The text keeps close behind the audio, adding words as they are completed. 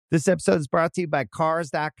This episode is brought to you by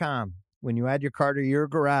Cars.com. When you add your car to your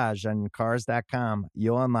garage on Cars.com,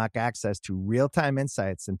 you'll unlock access to real-time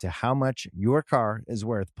insights into how much your car is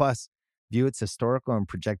worth. Plus, view its historical and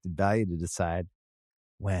projected value to decide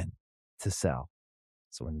when to sell.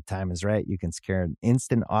 So when the time is right, you can secure an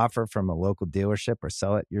instant offer from a local dealership or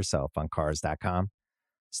sell it yourself on Cars.com.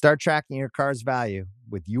 Start tracking your car's value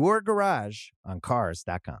with your garage on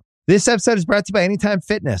Cars.com. This episode is brought to you by Anytime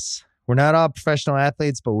Fitness. We're not all professional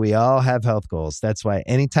athletes, but we all have health goals. That's why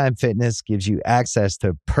Anytime Fitness gives you access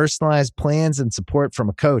to personalized plans and support from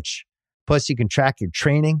a coach. Plus, you can track your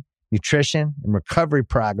training, nutrition, and recovery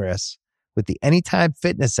progress with the Anytime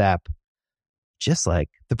Fitness app, just like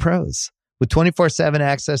the pros. With 24/7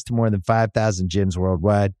 access to more than 5,000 gyms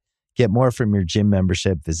worldwide, get more from your gym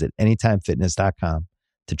membership. Visit anytimefitness.com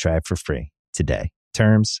to try it for free today.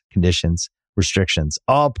 Terms, conditions, restrictions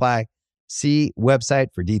all apply. See website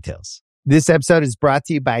for details. This episode is brought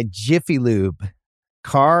to you by Jiffy Lube.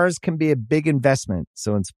 Cars can be a big investment,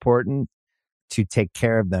 so it's important to take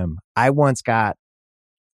care of them. I once got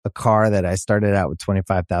a car that I started out with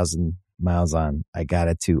 25,000 miles on. I got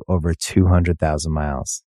it to over 200,000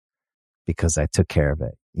 miles because I took care of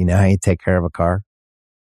it. You know how you take care of a car?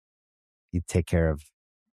 You take care of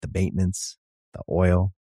the maintenance, the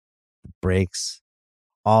oil, the brakes,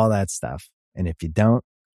 all that stuff. And if you don't,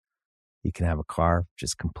 you can have a car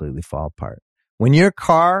just completely fall apart. When your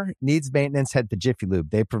car needs maintenance, head to Jiffy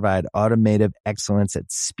Lube. They provide automotive excellence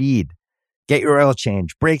at speed. Get your oil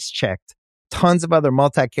change, brakes checked, tons of other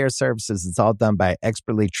multi-care services. It's all done by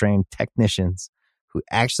expertly trained technicians who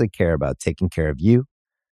actually care about taking care of you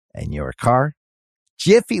and your car.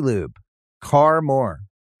 Jiffy Lube, car more.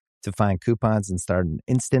 To find coupons and start an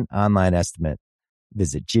instant online estimate,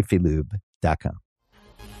 visit jiffylube.com.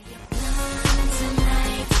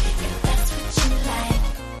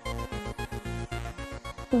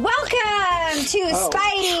 Welcome to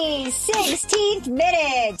Speidi's 16th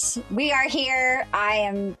minute. We are here. I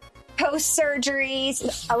am post-surgery,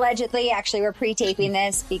 allegedly. Actually, we're pre-taping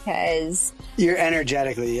this because... You're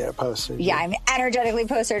energetically post-surgery. Yeah, I'm energetically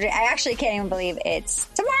post-surgery. I actually can't even believe it's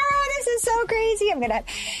tomorrow. This is so crazy. I'm going to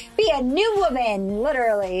be a new woman,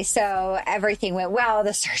 literally. So everything went well.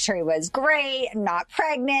 The surgery was great. I'm not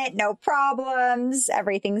pregnant. No problems.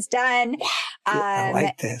 Everything's done. I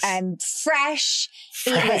like this. I'm fresh.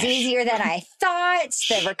 It was easier than I thought.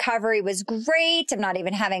 The recovery was great. I'm not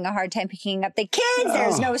even having a hard time picking up the kids.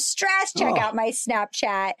 There's no stress. Check out my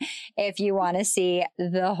Snapchat if you want to see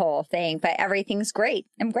the whole thing. But everything's great.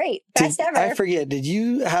 I'm great. Best ever. I forget. Did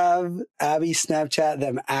you have Abby Snapchat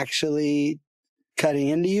them actually cutting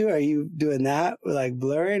into you? Are you doing that? Like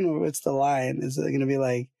blurring? Or what's the line? Is it going to be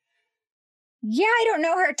like... Yeah, I don't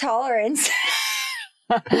know her tolerance.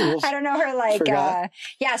 I don't know her like,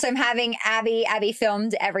 so I'm having Abby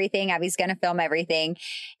filmed everything. Abby's going to film everything.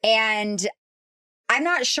 And I'm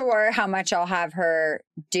not sure how much I'll have her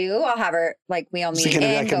do. I'll have her like wheel me in,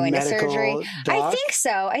 like go into surgery. Doc? I think so.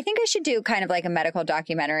 I think I should do kind of like a medical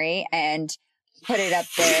documentary and put it up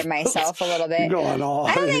there myself a little bit. I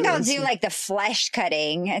don't think I'll do like the flesh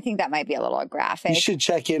cutting. I think that might be a little graphic. You should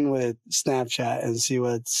check in with Snapchat and see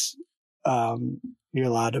what's you're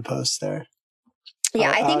allowed to post there.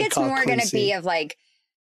 Yeah, I think it's more going to be of like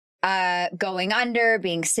going under,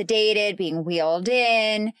 being sedated, being wheeled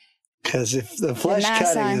in. Because if the flesh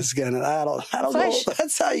cutting is going to, that'll go,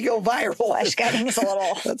 that's how you go viral. Flesh cutting is a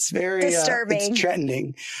little that's very disturbing. It's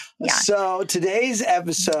trending. Yeah. So today's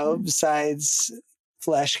episode, besides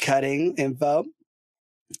flesh cutting info,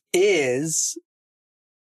 is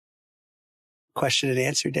question and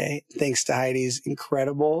answer day. Thanks to Heidi's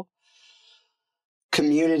incredible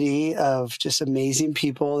community of just amazing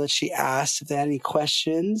people that she asked if they had any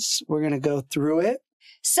questions. We're going to go through it.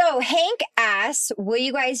 So Hank asks, will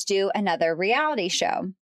you guys do another reality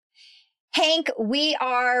show? Hank, we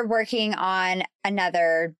are working on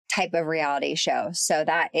another type of reality show. So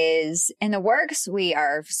that is in the works. We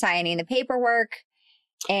are signing the paperwork.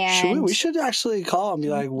 And we should actually call and be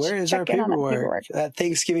like, where is our paperwork? That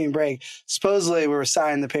Thanksgiving break. Supposedly we were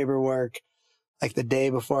signing the paperwork like the day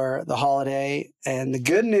before the holiday. And the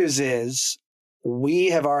good news is we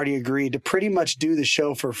have already agreed to pretty much do the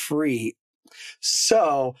show for free.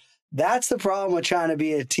 So that's the problem with trying to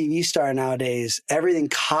be a TV star nowadays. Everything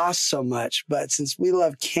costs so much. But since we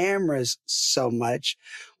love cameras so much,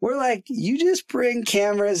 we're like, you just bring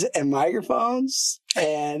cameras and microphones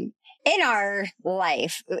and... In our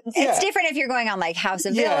life. It's different if you're going on like House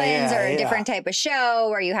of Villains or a different type of show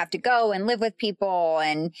where you have to go and live with people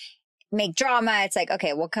and make drama. It's like,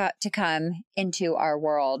 okay, we'll cut to come into our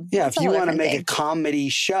world. Yeah, if you want to make a comedy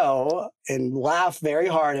show and laugh very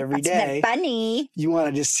hard every day, funny. You want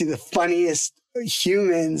to just see the funniest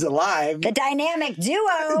humans alive. The dynamic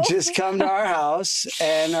duo. Just come to our house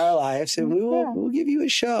and our lives, and we'll give you a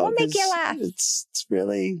show. We'll make you laugh. It's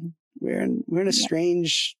really we're in a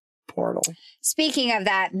strange portal. Speaking of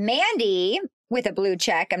that, Mandy with a blue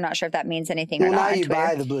check. I'm not sure if that means anything or not. Well, now you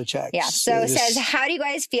buy the blue checks. Yeah. So it says, how do you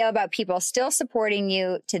guys feel about people still supporting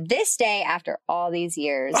you to this day after all these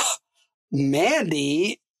years?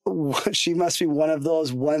 Mandy, she must be one of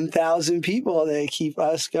those 1,000 people that keep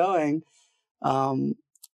us going.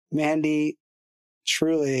 Mandy,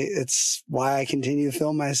 truly, it's why I continue to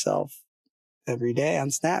film myself every day on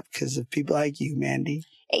Snap, because of people like you, Mandy.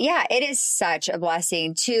 Yeah, it is such a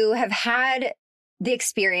blessing to have had the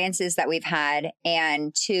experiences that we've had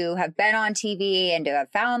and to have been on TV and to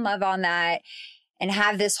have found love on that and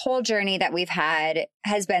have this whole journey that we've had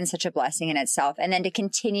has been such a blessing in itself. And then to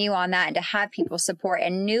continue on that and to have people support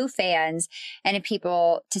and new fans and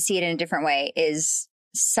people to see it in a different way is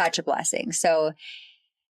such a blessing. So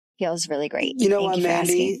feels really great. You know what,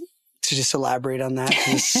 Mandy? To just elaborate on that,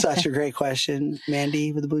 it's such a great question,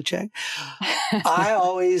 Mandy with the blue check. I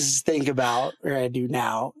always think about, or I do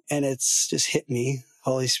now, and it's just hit me,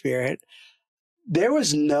 Holy Spirit. There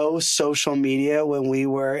was no social media when we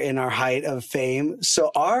were in our height of fame. So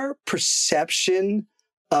our perception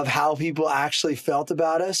of how people actually felt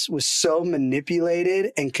about us was so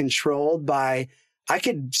manipulated and controlled by, I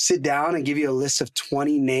could sit down and give you a list of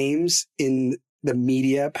 20 names in the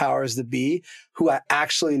media powers that be who I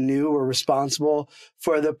actually knew were responsible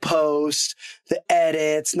for the post, the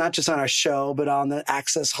edits, not just on our show, but on the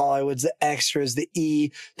Access Hollywoods, the extras, the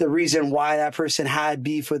the reason why that person had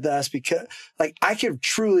beef with us. Because like I could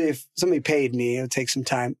truly, if somebody paid me, it would take some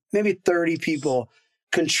time, maybe 30 people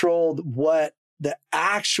controlled what the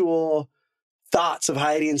actual thoughts of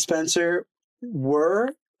Heidi and Spencer were,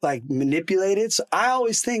 like manipulated. So I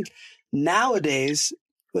always think nowadays,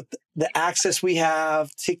 with the access we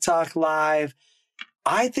have, TikTok Live,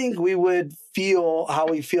 I think we would feel how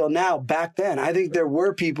we feel now back then. I think there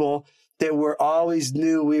were people that were always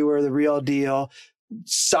knew we were the real deal,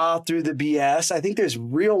 saw through the BS. I think there's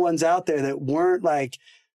real ones out there that weren't like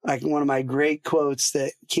one of my great quotes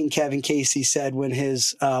that King Kevin Casey said when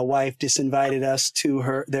his wife disinvited us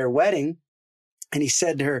to their wedding. And he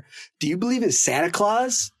said to her, "Do you believe in Santa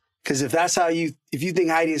Claus? Because if that's if you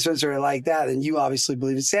think Heidi and Spencer are like that, then you obviously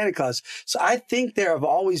believe in Santa Claus." So I think there have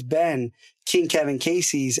always been King Kevin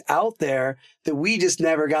Casey's out there that we just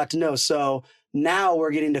never got to know. So now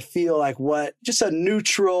we're getting to feel like what just a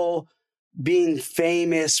neutral being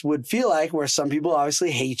famous would feel like, where some people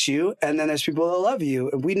obviously hate you and then there's people that love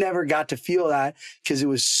you. And we never got to feel that because it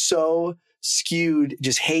was so skewed,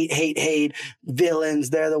 just hate,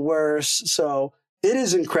 villains, they're the worst. So it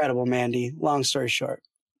is incredible, Mandy. Long story short.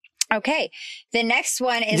 Okay. The next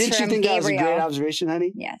one is Didn't from you think Gabriel. That was a great observation,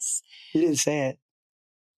 honey? Yes. You didn't say it.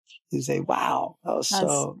 You say, wow, that was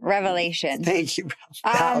so... revelation. Thank you.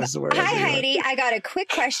 That was the word. Hi, Heidi. I got a quick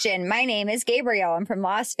question. My name is Gabriel. I'm from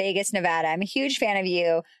Las Vegas, Nevada. I'm a huge fan of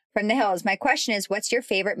you from the hills. My question is, what's your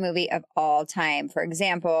favorite movie of all time? For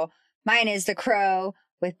example, mine is The Crow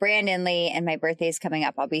with Brandon Lee, and my birthday's coming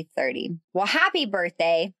up. I'll be 30. Well, happy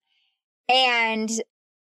birthday. And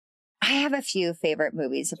I have a few favorite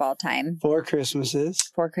movies of all time. Four Christmases.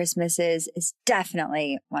 Four Christmases is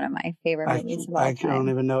definitely one of my favorite movies of all time. I don't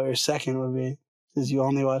even know what your second would be, because you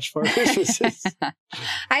only watch Four Christmases.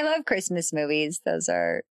 I love Christmas movies. Those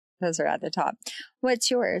are at the top. What's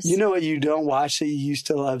yours? You know what you don't watch that you used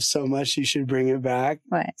to love so much you should bring it back?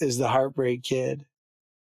 What? Is The Heartbreak Kid.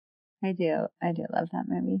 I do love that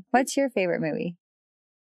movie. What's your favorite movie?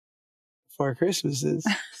 Four Christmases.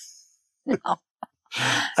 No.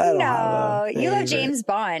 No, you love James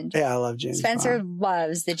Bond. Yeah, I love James Spencer Bond.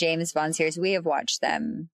 loves the James Bond series. We have watched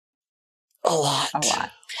them a lot.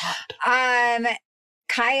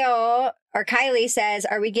 Kylie says,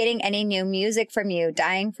 are we getting any new music from you?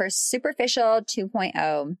 Dying for Superficial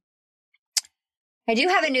 2.0. I do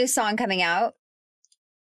have a new song coming out.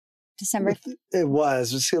 December. It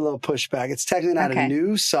was. Let's see a little pushback. It's technically not a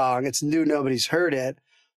new song. It's new. Nobody's heard it.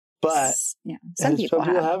 But yeah, some people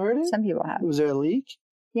have heard it. Some people have. Was there a leak?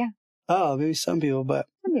 Yeah. Oh, maybe some people, but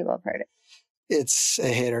some people have heard it. It's a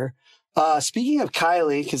hitter. Speaking of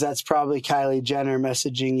Kylie, because that's probably Kylie Jenner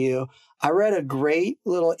messaging you. I read a great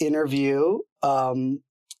little interview. It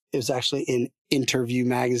was actually in Interview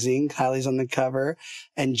magazine. Kylie's on the cover,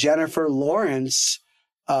 and Jennifer Lawrence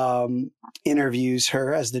interviews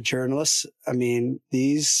her as the journalist. I mean,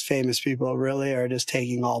 these famous people really are just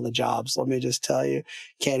taking all the jobs. Let me just tell you,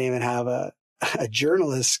 can't even have a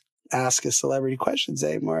journalist ask a celebrity questions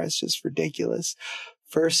anymore. It's just ridiculous.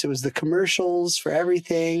 First, it was the commercials for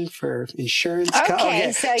everything, for insurance.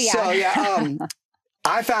 Okay. So yeah.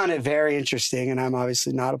 I found it very interesting, and I'm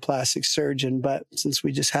obviously not a plastic surgeon, but since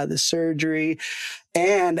we just had the surgery,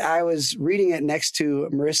 and I was reading it next to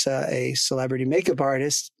Marissa, a celebrity makeup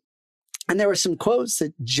artist, and there were some quotes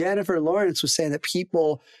that Jennifer Lawrence was saying that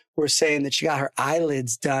people were saying that she got her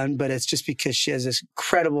eyelids done, but it's just because she has this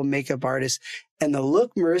incredible makeup artist. And the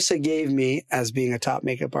look Marissa gave me as being a top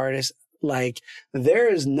makeup artist, like,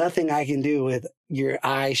 there is nothing I can do with your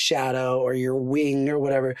eyeshadow or your wing or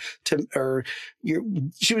whatever she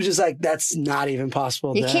was just like, that's not even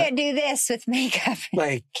possible. You can't do this with makeup.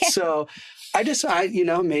 So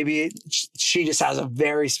maybe she just has a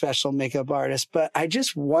very special makeup artist, but I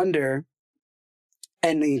just wonder.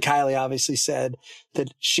 And then Kylie obviously said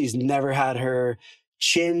that she's never had her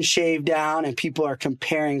chin shaved down, and people are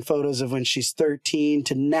comparing photos of when she's 13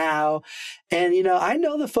 to now. And, I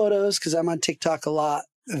know the photos because I'm on TikTok a lot.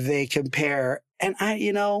 They compare. And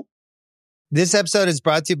This episode is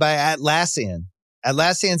brought to you by Atlassian.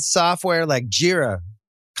 Atlassian software like Jira,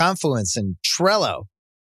 Confluence, and Trello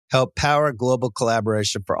help power global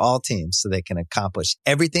collaboration for all teams so they can accomplish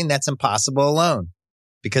everything that's impossible alone.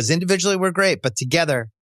 Because individually we're great, but together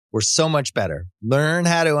we're so much better. Learn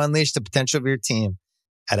how to unleash the potential of your team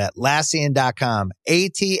at Atlassian.com.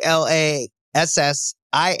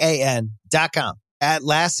 Atlassian.com.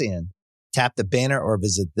 Atlassian. Tap the banner or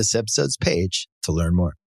visit this episode's page to learn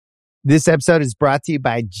more. This episode is brought to you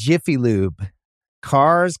by Jiffy Lube.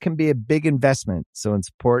 Cars can be a big investment, so it's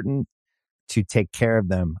important to take care of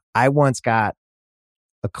them. I once got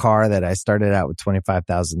a car that I started out with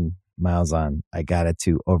 25,000 miles on. I got it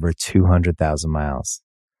to over 200,000 miles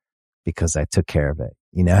because I took care of it.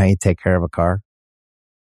 You know how you take care of a car?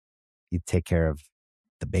 You take care of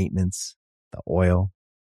the maintenance, the oil,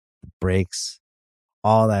 the brakes,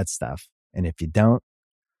 all that stuff. And if you don't,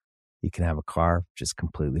 you can have a car just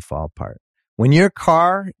completely fall apart. When your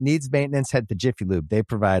car needs maintenance, head to Jiffy Lube. They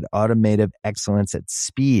provide automotive excellence at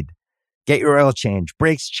speed. Get your oil change,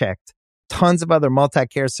 brakes checked, tons of other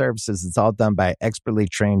multi-care services. It's all done by expertly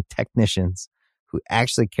trained technicians who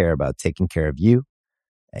actually care about taking care of you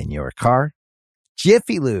and your car.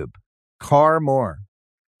 Jiffy Lube, car more.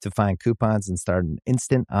 To find coupons and start an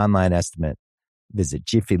instant online estimate, visit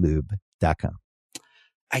jiffylube.com.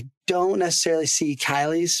 I don't necessarily see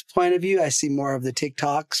Kylie's point of view. I see more of the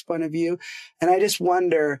TikTok's point of view. And I just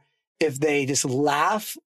wonder if they just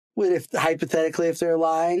laugh hypothetically, if they're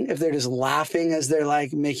lying, if they're just laughing as they're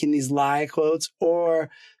like making these lie quotes, or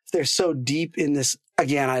if they're so deep in this,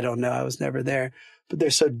 again, I don't know. I was never there, but they're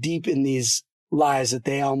so deep in these lies that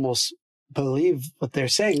they almost believe what they're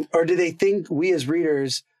saying. Or do they think we as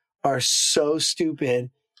readers are so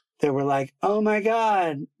stupid that we're like, oh my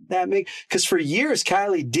God, because for years,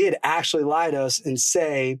 Kylie did actually lie to us and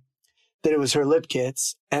say that it was her lip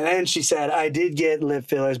kits. And then she said, I did get lip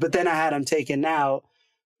fillers, but then I had them taken out.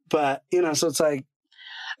 But, so it's like,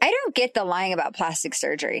 I don't get the lying about plastic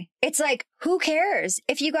surgery. It's like, who cares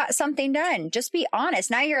if you got something done? Just be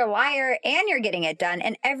honest. Now you're a liar and you're getting it done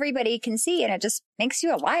and everybody can see, and it just makes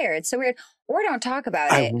you a liar. It's so weird. Or don't talk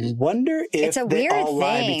about it. I wonder if it's a they weird all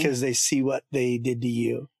lie thing. Because they see what they did to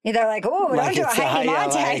you. Yeah, they're like, oh, don't do a high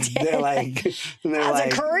contact. They're like,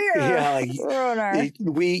 That's a career. Yeah,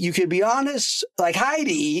 you could be honest, like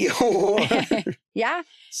Heidi. Yeah,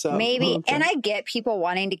 so maybe. Okay. And I get people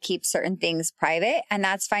wanting to keep certain things private, and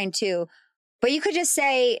that's fine too. But you could just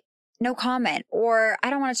say, no comment, or I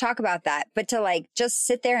don't want to talk about that. But to just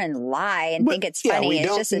sit there and lie and think it's funny,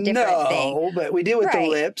 it's just a different thing. But we did with the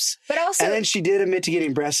lips. But also, and then she did admit to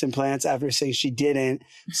getting breast implants after saying she didn't.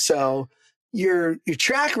 So your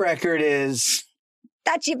track record is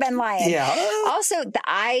that you've been lying. Yeah. Also,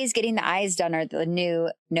 getting the eyes done are the new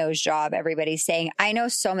nose job. Everybody's saying. I know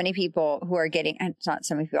so many people who are getting, and it's not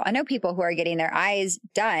so many people. I know people who are getting their eyes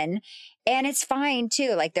done. And it's fine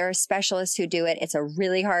too. Like there are specialists who do it. It's a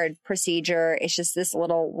really hard procedure. It's just this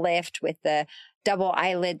little lift with the double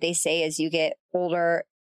eyelid, they say, as you get older.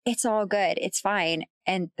 It's all good. It's fine.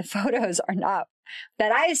 And the photos are not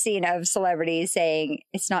that I've seen of celebrities saying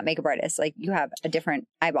it's not makeup artists. Like you have a different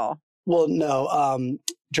eyeball. Well, no.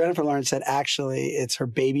 Jennifer Lawrence said actually it's her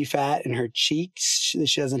baby fat in her cheeks.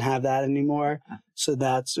 She doesn't have that anymore. So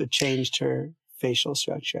that's what changed her facial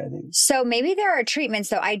structure, I think. So maybe there are treatments,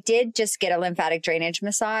 though. I did just get a lymphatic drainage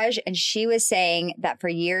massage, and she was saying that for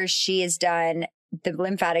years she has done the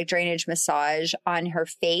lymphatic drainage massage on her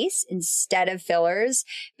face instead of fillers,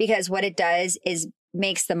 because what it does is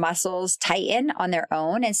makes the muscles tighten on their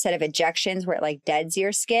own instead of injections where it like deads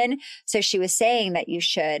your skin. So she was saying that you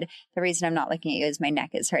should. The reason I'm not looking at you is my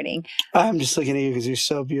neck is hurting. I'm just looking at you because you're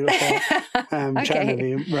so beautiful. I'm trying to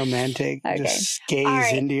be romantic. Okay. Just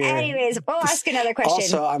gaze into your... Anyways, we'll ask another question.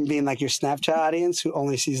 Also, I'm being like your Snapchat audience who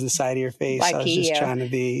only sees the side of your face. Lucky I was just you. trying to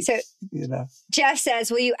be, so, you know. Jeff says,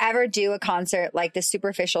 will you ever do a concert like the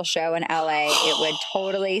Superficial show in LA? It would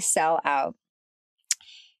totally sell out.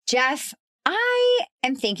 Jeff, I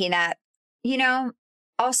am thinking that, you know,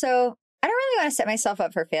 also, I don't really want to set myself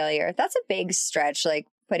up for failure. That's a big stretch, like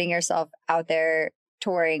putting yourself out there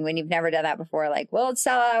touring when you've never done that before. Like, will it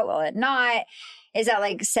sell out? Will it not? Is that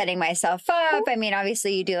like setting myself up? I mean,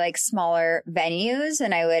 obviously you do like smaller venues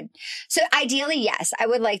and so ideally, yes, I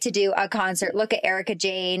would like to do a concert. Look at Erica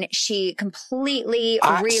Jane. She completely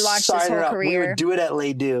relaunched this whole career. We would do it at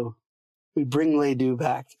Les Deux. We bring Les Deux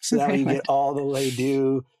back. So that way you get all the Les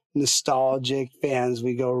Deux nostalgic fans.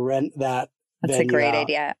 We go rent that. That's a great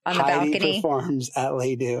idea. On the Heidi balcony. Performs at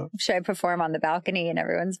Les Deux. Should I perform on the balcony and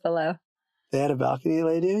everyone's below? They had a balcony at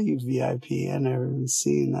Les Deux? You VIP. I never even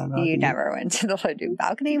seen that balcony. You never went to the Les Deux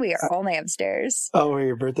balcony? We are only upstairs. Oh, where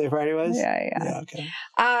your birthday party was? Yeah, okay.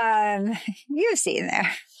 You've seen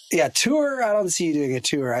there. Yeah, tour. I don't see you doing a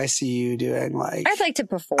tour. I see you doing like... I'd like to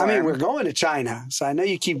perform. I mean, we're going to China, so I know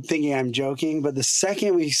you keep thinking I'm joking, but the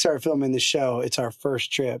second we start filming the show, it's our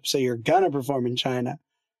first trip. So you're going to perform in China.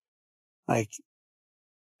 Like,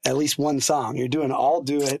 at least one song. You're doing I'll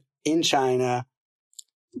Do It in China,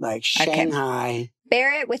 like Shanghai. Okay.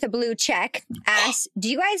 Barrett with a blue check asks, do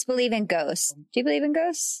you guys believe in ghosts? Do you believe in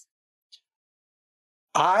ghosts?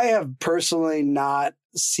 I have personally not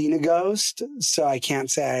seen a ghost, so I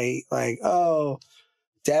can't say like, oh,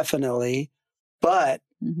 definitely. But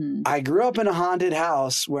I grew up in a haunted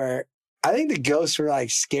house where I think the ghosts were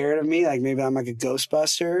like scared of me. Like maybe I'm like a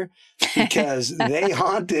Ghostbuster because they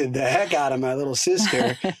haunted the heck out of my little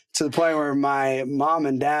sister to the point where my mom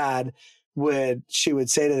and dad she would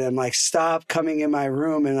say to them, like, stop coming in my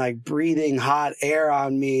room and like breathing hot air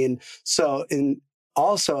on me. And so,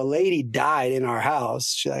 also a lady died in our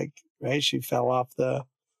house. She fell off the,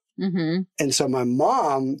 and so my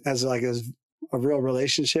mom has like a real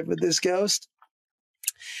relationship with this ghost.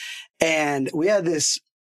 And we had this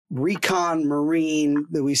recon Marine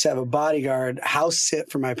that we used to have a bodyguard house sit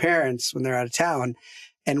for my parents when they're out of town.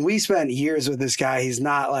 And we spent years with this guy. He's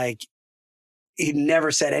not like, he'd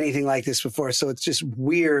never said anything like this before. So it's just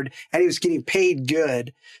weird. And he was getting paid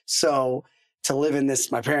good. So to live in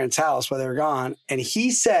my parents' house while they were gone. And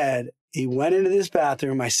he said he went into this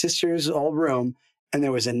bathroom, my sister's old room, and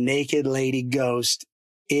there was a naked lady ghost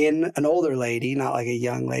in an older lady, not like a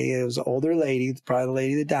young lady. It was an older lady, probably the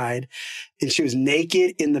lady that died. And she was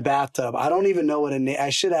naked in the bathtub. I don't even know what I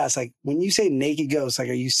should ask, like, when you say naked ghost, like,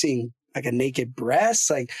 are you seeing like a naked breast?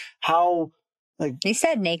 Like how, like. You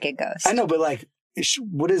said naked ghost. I know, but like,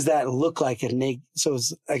 what does that look like? So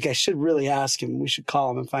it's like, I should really ask him. We should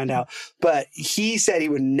call him and find out. But he said he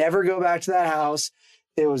would never go back to that house.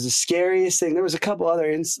 It was the scariest thing. There was a couple other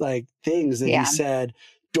things that he said.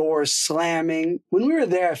 Doors slamming. When we were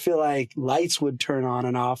there, I feel like lights would turn on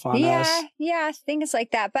and off on us. Yeah, things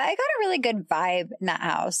like that. But I got a really good vibe in that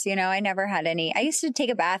house. You know, I never had any. I used to take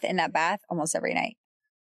a bath in that bath almost every night.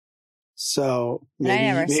 So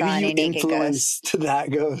maybe you influenced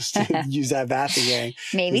that ghost to use that bath again.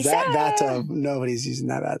 Maybe that bathtub, nobody's using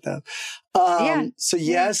that bathtub. So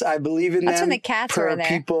yes, I believe in them. That's when the cats were there.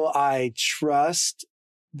 People I trust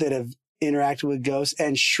that have interacted with ghosts.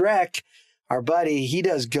 And Shrek, our buddy, he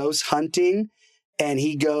does ghost hunting, and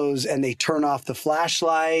he goes and they turn off the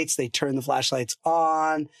flashlights. They turn the flashlights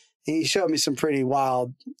on. And he showed me some pretty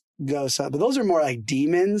wild ghosts, but those are more like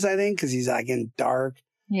demons, I think, because he's like in dark.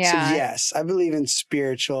 Yeah. So yes, I believe in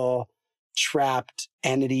spiritual trapped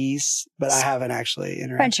entities, but I haven't actually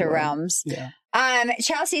interacted. Bunch of realms. Yeah.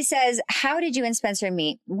 Chelsea says, how did you and Spencer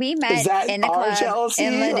meet? We met Is that in the club Chelsea?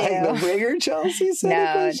 in Les Deux. Like the bigger Chelsea?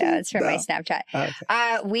 No, it's from my Snapchat.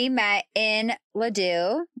 Okay. We met in Les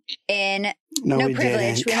Deux in No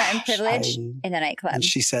Privilege. We met in Privilege in the nightclub. And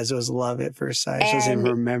she says it was love at first sight. She doesn't even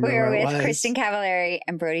remember we were where it with was. Kristen Cavallari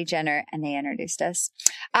and Brody Jenner, and they introduced us.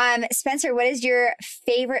 Spencer, what is your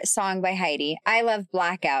favorite song by Heidi? I love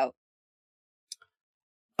Blackout.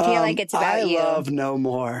 I feel like it's about you. I love No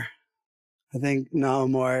More. I think No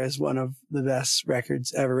More is one of the best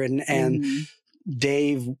records ever written. And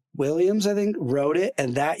Dave Williams, I think, wrote it.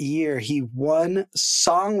 And that year he won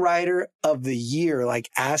Songwriter of the Year, like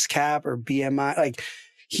ASCAP or BMI. Like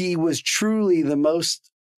he was truly the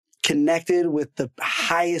most connected with the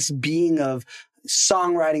highest being of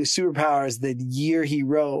songwriting superpowers the year he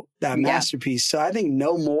wrote that masterpiece. So I think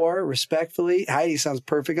No More, respectfully, Heidi sounds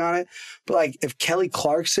perfect on it. But like if Kelly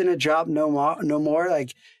Clarkson had dropped No More,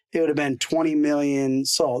 like it would have been 20 million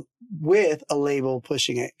sold with a label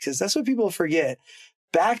pushing it. Because that's what people forget.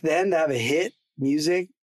 Back then, to have a hit music,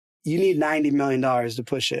 you need $90 million to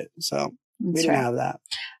push it. So we didn't have that.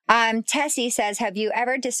 Tessie says, have you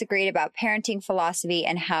ever disagreed about parenting philosophy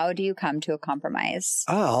and how do you come to a compromise?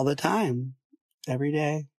 Oh, all the time. Every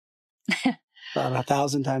day. About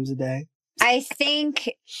 1,000 times a day. I think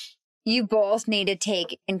you both need to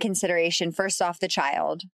take in consideration, first off, the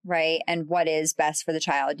child, right? And what is best for the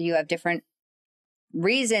child. You have different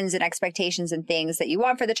reasons and expectations and things that you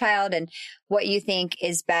want for the child and what you think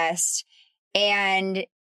is best. And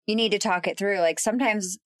you need to talk it through. Like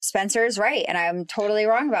sometimes Spencer is right and I'm totally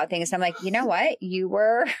wrong about things. I'm like, you know what? You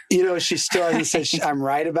were. You know, she still hasn't said I'm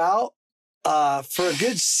right about. For a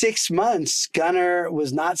good 6 months, Gunnar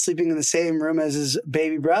was not sleeping in the same room as his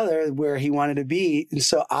baby brother where he wanted to be. And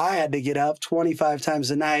so I had to get up 25 times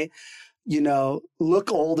a night, you know,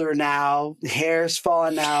 look older now, hair's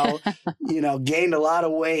falling out, you know, gained a lot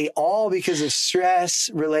of weight, all because of stress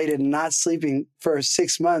related and not sleeping for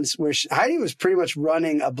 6 months, where Heidi was pretty much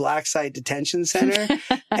running a black site detention center.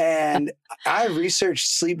 And I researched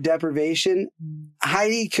sleep deprivation.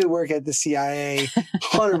 Heidi could work at the CIA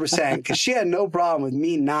 100% because she had no problem with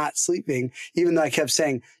me not sleeping, even though I kept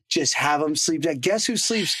saying, just have them sleep. Guess who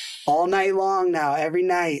sleeps all night long now, every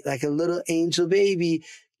night, like a little angel baby?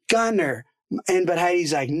 Gunnar. But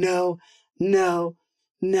Heidi's like, no.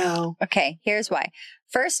 Okay, here's why.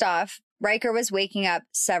 First off, Riker was waking up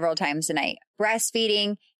several times a night,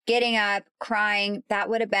 breastfeeding, getting up, crying. That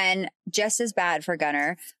would have been just as bad for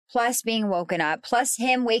Gunnar. Plus being woken up, plus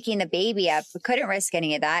him waking the baby up. We couldn't risk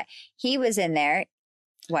any of that. He was in there.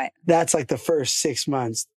 What? That's like the first 6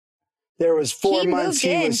 months. There was 4 months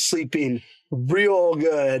he was sleeping real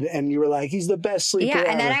good. And you were like, he's the best sleeper ever.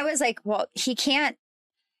 And then I was like, well, he can't.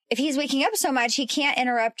 If he's waking up so much, he can't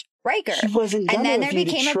interrupt Riker. He wasn't gonna. And then there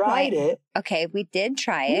became a point. Okay, we did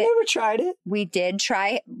try it. We never tried it. We did try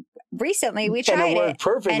it. Recently, we tried it. Worked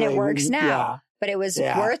perfectly. And it works now. Yeah. But it was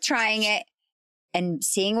worth trying it and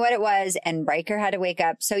seeing what it was. And Riker had to wake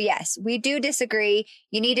up. So yes, we do disagree.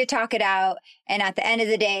 You need to talk it out. And at the end of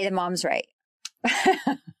the day, the mom's right.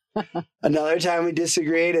 Another time we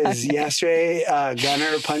disagreed is yesterday,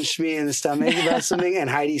 Gunnar punched me in the stomach about something and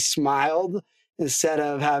Heidi smiled instead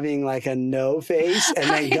of having like a no face. And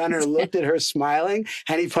then Gunnar looked at her smiling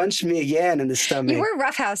and he punched me again in the stomach. You were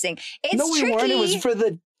roughhousing. It's no, we tricky. weren't. It was for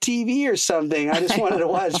the TV or something. I just wanted to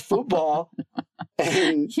watch football.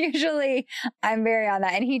 And usually I'm very on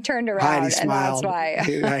that. And he turned around Heidi smiled. And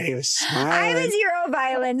that's why. Heidi was smiling. I have a zero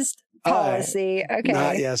violence policy. Okay.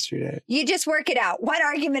 Not yesterday. You just work it out. One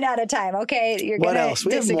argument at a time. Okay. You're going to else?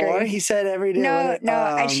 We disagree. have more. He said every day. No.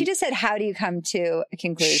 And she just said, how do you come to a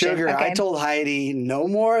conclusion? Sugar. Okay. I told Heidi no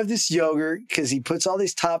more of this yogurt because he puts all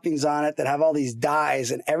these toppings on it that have all these dyes.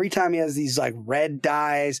 And every time he has these like red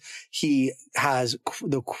dyes, he has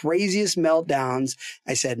the craziest meltdowns.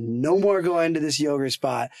 I said, no more going to this yogurt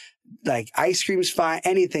spot. Like ice cream's fine,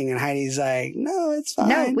 anything. And Heidi's like, no, it's fine.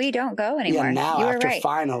 No, we don't go anymore. Yeah, now you were after right.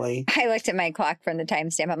 Finally. I looked at my clock from the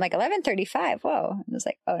timestamp. I'm like, 11:35. Whoa. I was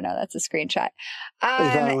like, oh no, that's a screenshot.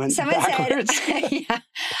 Someone backwards. Said, yeah,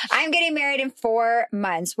 I'm getting married in 4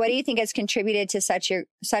 months. What do you think has contributed to such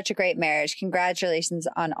a great marriage? Congratulations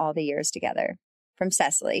on all the years together. From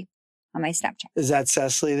Cecily on my Snapchat. Is that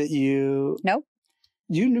Cecily that you? Nope.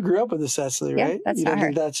 You grew up with a Cecily, right? Yeah, that's you not don't her.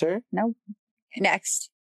 think that's her? No. Next.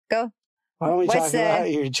 Go. Why don't we talk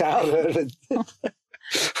about your childhood?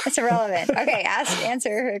 It's irrelevant. Okay, answer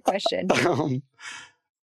her question.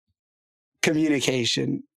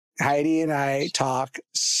 Communication. Heidi and I talk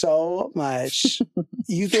so much.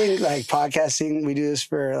 You think like podcasting, we do this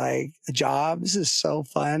for like a job. This is so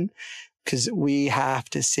fun because we have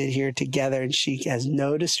to sit here together and she has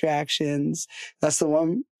no distractions. That's the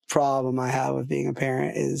one problem I have with being a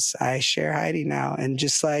parent is I share Heidi now. And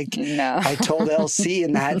just like I told LC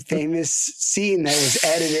in that famous scene that was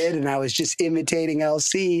edited and I was just imitating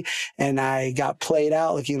LC and I got played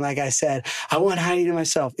out looking like I said, I want Heidi to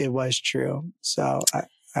myself. It was true. So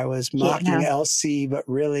I was mocking LC, but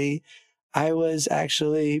really I was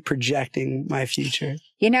actually projecting my future.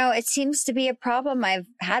 You know, it seems to be a problem I've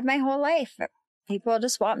had my whole life. People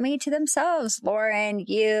just want me to themselves. Lauren,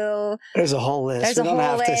 you. There's a whole list. We don't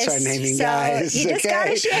have to start naming guys. You just got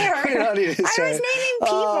to share. We don't need to I was naming people.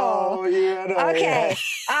 Oh, yeah, no, okay.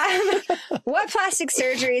 Yeah. What plastic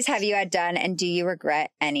surgeries have you had done and do you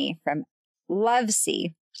regret any? From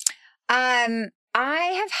Lovesy. I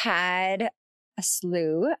have had a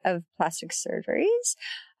slew of plastic surgeries.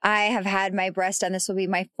 I have had my breast done. This will be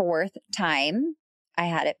my 4th time. I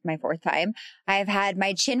had it my 4th time. I've had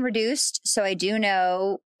my chin reduced. So I do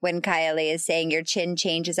know when Kylie is saying your chin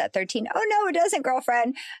changes at 13. Oh, no, it doesn't,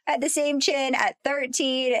 girlfriend. I had the same chin at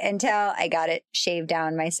 13 until I got it shaved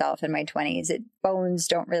down myself in my 20s. Bones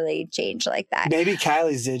don't really change like that. Maybe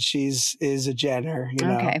Kylie's did. Is a Jenner, you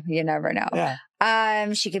know. Okay, you never know. Yeah.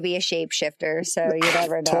 She could be a shapeshifter, so you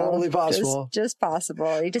never know. Totally possible. Just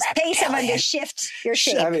possible. You just pay someone to shift your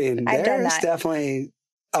shape. I mean, I've done there's that. Definitely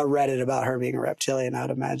a Reddit about her being a reptilian, I would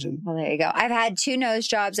imagine. Well, there you go. I've had 2 nose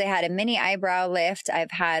jobs. I had a mini eyebrow lift. I've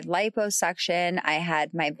had liposuction. I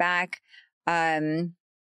had my back, not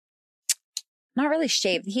really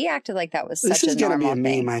shaved. He acted like that was such a normal thing. This is going to be a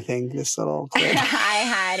meme, I think, this little clip. I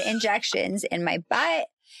had injections in my butt.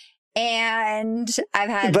 And I've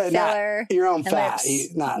had but filler. Not your own fat.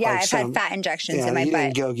 I've had fat injections in my butt. You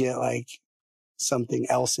didn't go get like something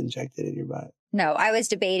else injected in your butt. No, I was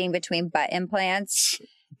debating between butt implants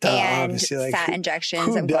and fat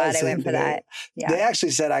injections. I'm glad I went for that. Yeah. They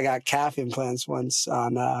actually said I got calf implants once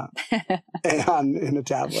in a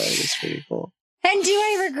tablet. It's pretty cool. And do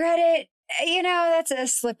I regret it? You know, that's a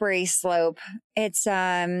slippery slope. It's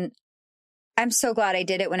I'm so glad I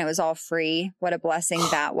did it when it was all free. What a blessing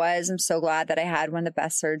that was. I'm so glad that I had one of the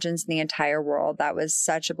best surgeons in the entire world. That was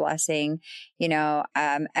such a blessing. You know,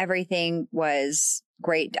 everything was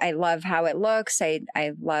great. I love how it looks. I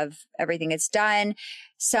love everything it's done.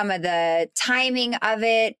 Some of the timing of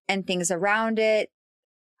it and things around it,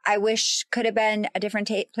 I wish could have been a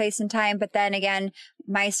different place and time. But then again,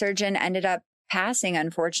 my surgeon ended up passing,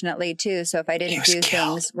 unfortunately, too. So if I didn't do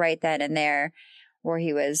things right then and there, or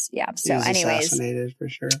he was, So, anyways, assassinated for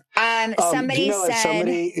sure. Somebody said,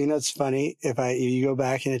 you know, it's funny if you go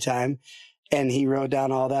back in a time and he wrote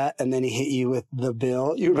down all that and then he hit you with the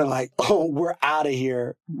bill, you'd been like, "Oh, we're out of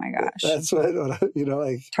here." Oh my gosh, that's what you know,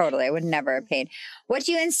 like totally. I would never have paid. What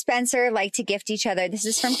do you and Spencer like to gift each other? This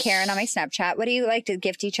is from Karen on my Snapchat. What do you like to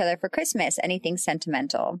gift each other for Christmas? Anything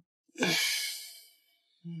sentimental?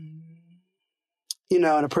 You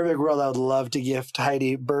know, in a perfect world, I would love to gift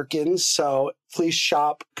Heidi Birkins. So please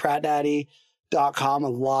shop pratdaddy.com a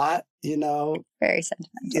lot, you know. Very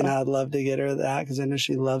sentimental. You know, I'd love to get her that because I know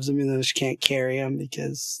she loves them, even though she can't carry them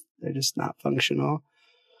because they're just not functional.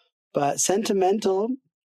 But sentimental,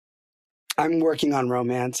 I'm working on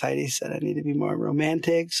romance. Heidi said I need to be more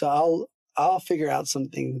romantic. So I'll figure out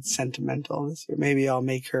something that's sentimental this year. Maybe I'll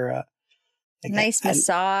make her a nice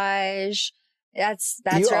massage. That's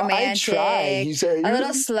romantic. A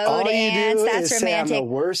little slow dance. That's romantic. I'm the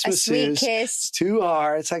worst a sweet kiss. It's too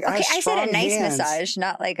hard. It's like I said a nice massage,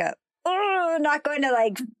 not like not going to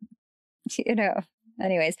like, you know.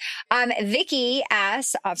 Anyways, Vicky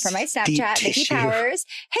asks from my Snapchat, Vicky Powers.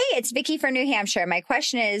 Hey, it's Vicky from New Hampshire. My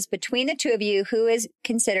question is, between the two of you, who is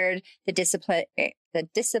considered the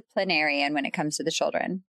disciplinarian when it comes to the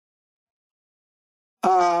children?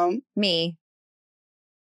 Me.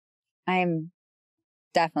 I'm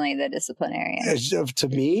definitely the disciplinarian. To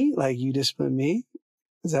me, like you discipline me?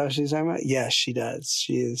 Is that what she's talking about? Yes, she does.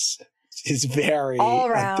 She's very all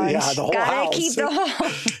around. The whole house. Keep the whole.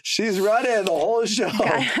 She's running the whole show.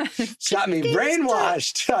 She's got me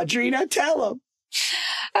brainwashed. Audrina, tell him.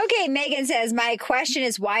 Okay, Megan says, my question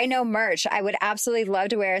is, why no merch? I would absolutely love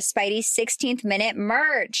to wear a Speidi 16th minute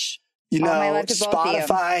merch. You know,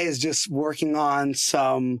 Spotify is just working on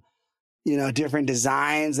some, you know, different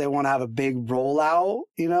designs. They want to have a big rollout.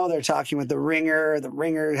 You know, they're talking with The Ringer. The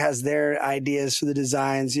Ringer has their ideas for the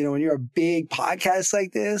designs. You know, when you're a big podcast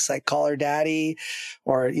like this, like Call Her Daddy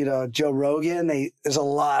or, you know, Joe Rogan, there's a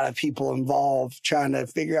lot of people involved trying to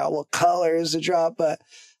figure out what colors to drop. But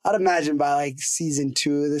I'd imagine by like season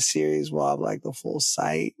 2 of the series, we'll have like the full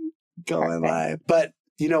site going live. But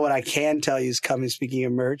you know what I can tell you is coming, speaking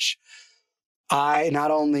of merch, I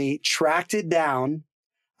not only tracked it down,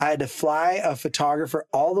 I had to fly a photographer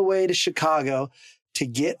all the way to Chicago to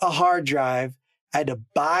get a hard drive. I had to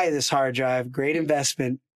buy this hard drive, great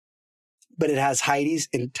investment, but it has Heidi's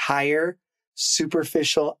entire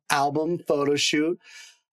Superficial album photo shoot,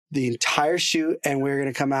 the entire shoot, and we're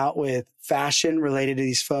going to come out with fashion related to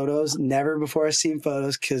these photos. Never before seen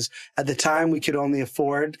photos because at the time we could only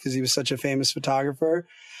afford, because he was such a famous photographer,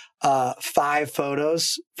 5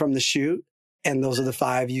 photos from the shoot. And those are the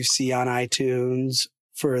 5 you see on iTunes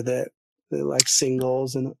for the like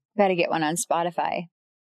singles. And got to get one on Spotify.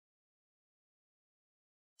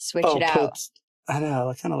 Switch it out. I know.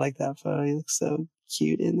 I kind of like that photo. He looks so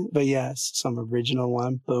cute in it. But yes, some original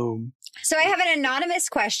one. Boom. So I have an anonymous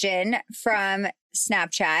question from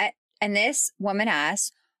Snapchat. And this woman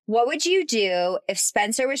asks, What would you do if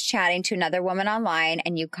Spencer was chatting to another woman online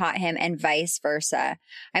and you caught him, and vice versa?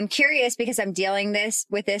 I'm curious because I'm dealing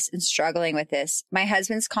with this and struggling with this. My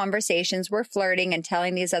husband's conversations were flirting and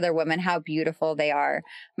telling these other women how beautiful they are.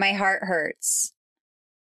 My heart hurts.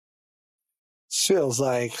 This feels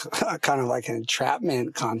like kind of like an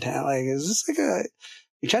entrapment content. Like, is this like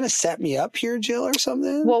you're trying to set me up here, Jill, or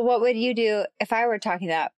something? Well, what would you do if I were talking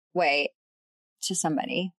that way to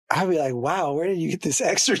somebody? I'd be like, wow, where did you get this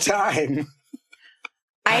extra time?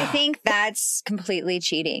 I think that's completely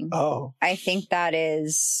cheating. Oh. I think that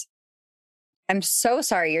is... I'm so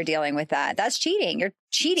sorry you're dealing with that. That's cheating. You're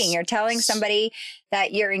cheating. You're telling somebody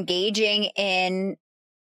that you're engaging in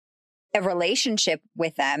a relationship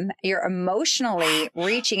with them. You're emotionally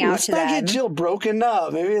reaching out to them. Let's not get Jill broken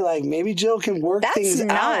up. Maybe Jill can work things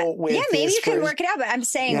out with Yeah, maybe you can work it out. But I'm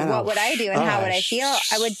saying, what would I do and how would I feel?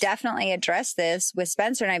 I would definitely address this with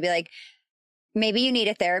Spencer, and I'd be like, maybe you need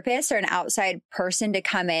a therapist or an outside person to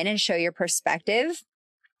come in and show your perspective.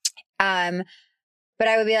 But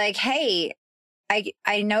I would be like, hey,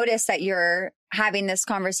 I noticed that you're having this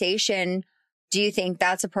conversation. Do you think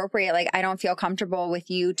that's appropriate? Like, I don't feel comfortable with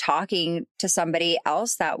you talking to somebody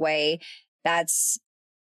else that way. That's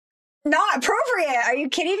not appropriate. Are you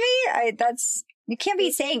kidding me? You can't be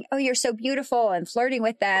saying, oh, you're so beautiful and flirting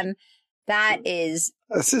with them. This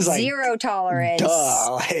is zero tolerance.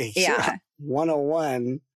 Duh,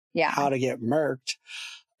 101. Yeah. How to get murked.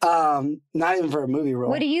 Not even for a movie role.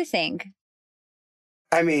 What do you think?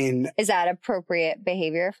 I mean, is that appropriate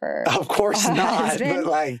behavior for? Of course not. But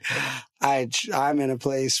like, I'm in a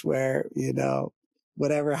place where,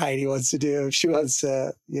 whatever Heidi wants to do, if she wants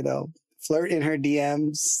to, flirt in her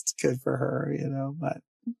DMs, it's good for her, but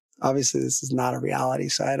obviously this is not a reality.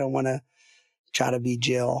 So I don't want to try to be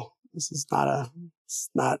Jill. This is not a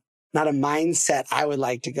mindset I would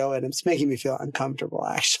like to go in. It's making me feel uncomfortable,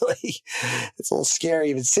 actually. It's a little scary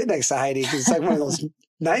even sitting next to Heidi because it's like one of those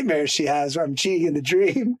nightmares she has where I'm cheating in the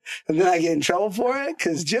dream and then I get in trouble for it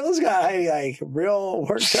because Jill's got Heidi like real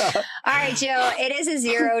worked up. All right, Jill, it is a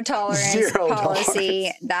zero tolerance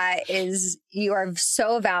policy. That is, you are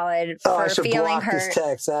so valid for feeling hurt. This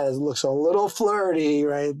text. That looks a little flirty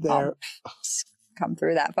right there. Come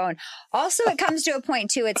through that phone. Also, it comes to a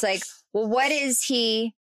point too. It's like, well, what is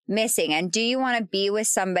he missing? And do you want to be with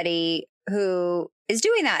somebody who is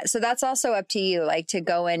doing that? So that's also up to you, like to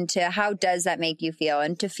go into how does that make you feel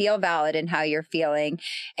and to feel valid in how you're feeling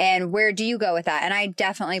and where do you go with that? And I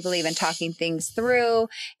definitely believe in talking things through,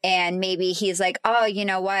 and maybe he's like, oh, you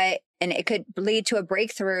know what? And it could lead to a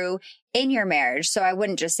breakthrough in your marriage. So I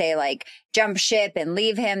wouldn't just say like jump ship and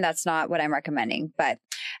leave him. That's not what I'm recommending. But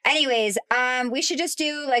anyways, we should just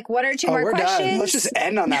do like one or two more questions. Done. Let's just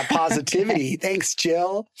end on that positivity. Thanks,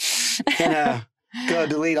 Jill. Gonna go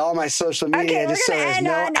delete all my social media just so there's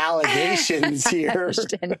no allegations here.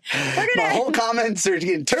 My whole comments are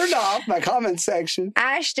getting turned off, my comment section.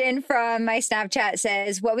 Ashton from my Snapchat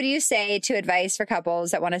says, what would you say to advice for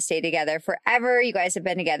couples that want to stay together forever? You guys have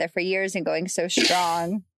been together for years and going so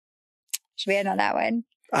strong. Should we end on that one?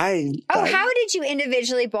 How did you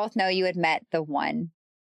individually both know you had met the one?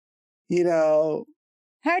 How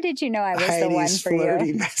did you know I was the one for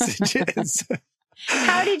flirty messages.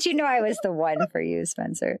 How did you know I was the one for you,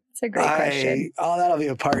 Spencer? It's a great question. That'll be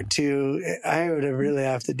a part two. I would really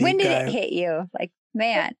have to deep When did dive. it hit you? Like,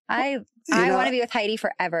 man, I want to be with Heidi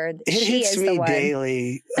forever. She hits is me the one.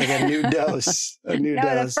 Daily, like a new dose.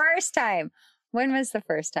 The first time. When was the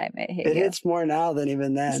first time it hit you? It hits more now than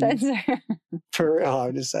even then. Spencer. For real,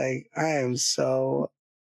 I'm just like, I am so...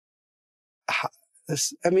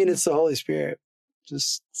 it's the Holy Spirit.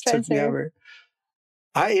 Just took me over.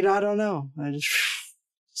 I don't know. I just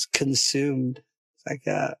was consumed. It's like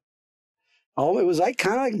it was like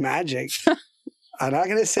kind of like magic. I'm not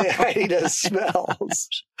gonna say Heidi does smells,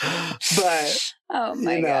 but oh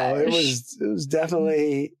my gosh. it was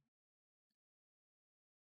definitely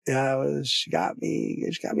she got me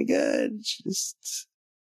good. She just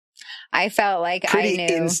I felt like I knew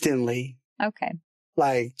instantly. Okay.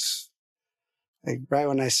 Like right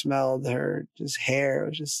when I smelled her hair, it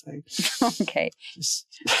was just like okay.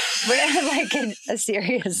 We're like a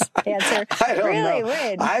serious answer. I don't know.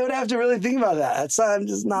 When? I would have to really think about that. That's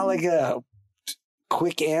just not like a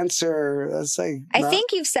quick answer. That's like I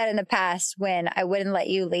think you've said in the past when I wouldn't let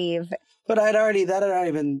you leave. But I had already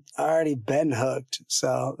been hooked.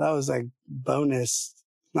 So that was like bonus.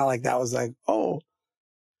 Not like that was like, that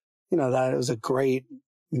it was a great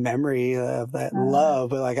memory of that love,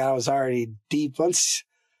 but like I was already deep once,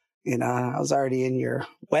 I was already in your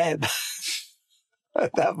web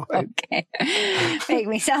at that point. Okay. Make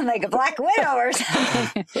me sound like a Black Widow or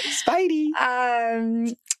something. Speidi.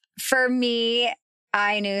 For me,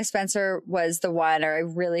 I knew Spencer was the one, or I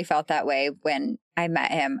really felt that way when I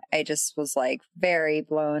met him. I just was like very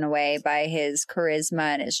blown away by his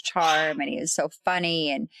charisma and his charm. And he was so funny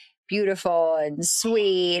and beautiful and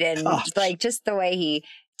sweet and like just the way he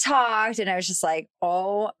talked. And I was just like,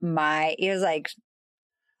 oh my, he was like,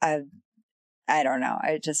 I don't know.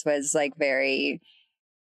 It just was like very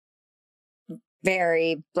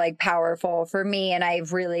like powerful for me. And I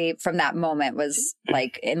really, from that moment, was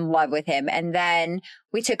like in love with him. And then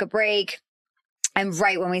we took a break. And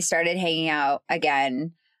right when we started hanging out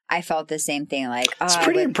again, I felt the same thing. Like, it's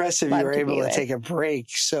pretty impressive you were able to take a break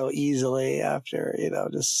so easily after,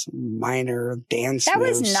 just minor dance moves. That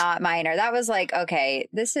was not minor. That was like, okay,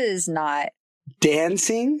 this is not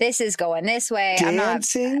dancing. This is going this way.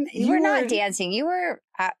 Dancing? You were not dancing. You were,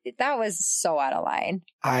 that was so out of line.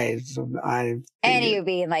 And you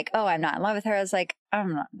being like, oh, I'm not in love with her. I was like,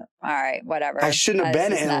 I'm not, all right, whatever. I shouldn't have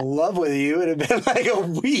been in love with you. It would have been like a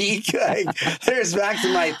week. Like, there's back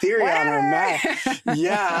to my theory on our mat.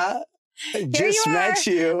 Yeah. Just met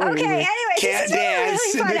you. Okay, anyway. Can't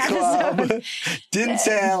dance in the club. Didn't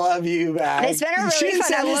say I love you back. It's been a really she didn't fun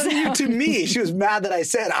say episode. I love you to me. She was mad that I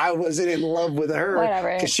said I wasn't in love with her.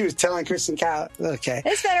 Whatever. Because she was telling Kristen Cow. Okay.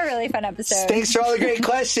 It's been a really fun episode. Thanks for all the great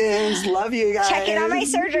questions. Love you guys. Check in on my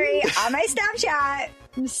surgery, on my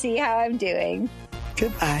Snapchat. See how I'm doing.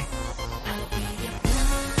 Goodbye.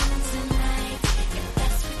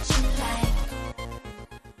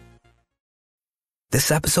 This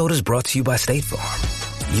episode is brought to you by State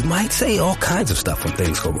Farm. You might say all kinds of stuff when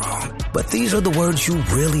things go wrong, but these are the words you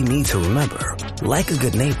really need to remember. Like a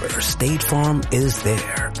good neighbor, State Farm is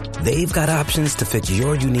there. They've got options to fit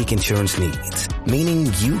your unique insurance needs, meaning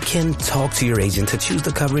you can talk to your agent to choose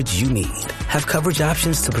the coverage you need, have coverage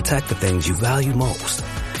options to protect the things you value most,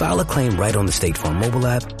 file a claim right on the State Farm mobile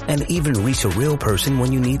app, and even reach a real person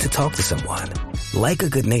when you need to talk to someone. Like a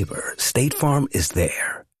good neighbor, State Farm is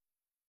there.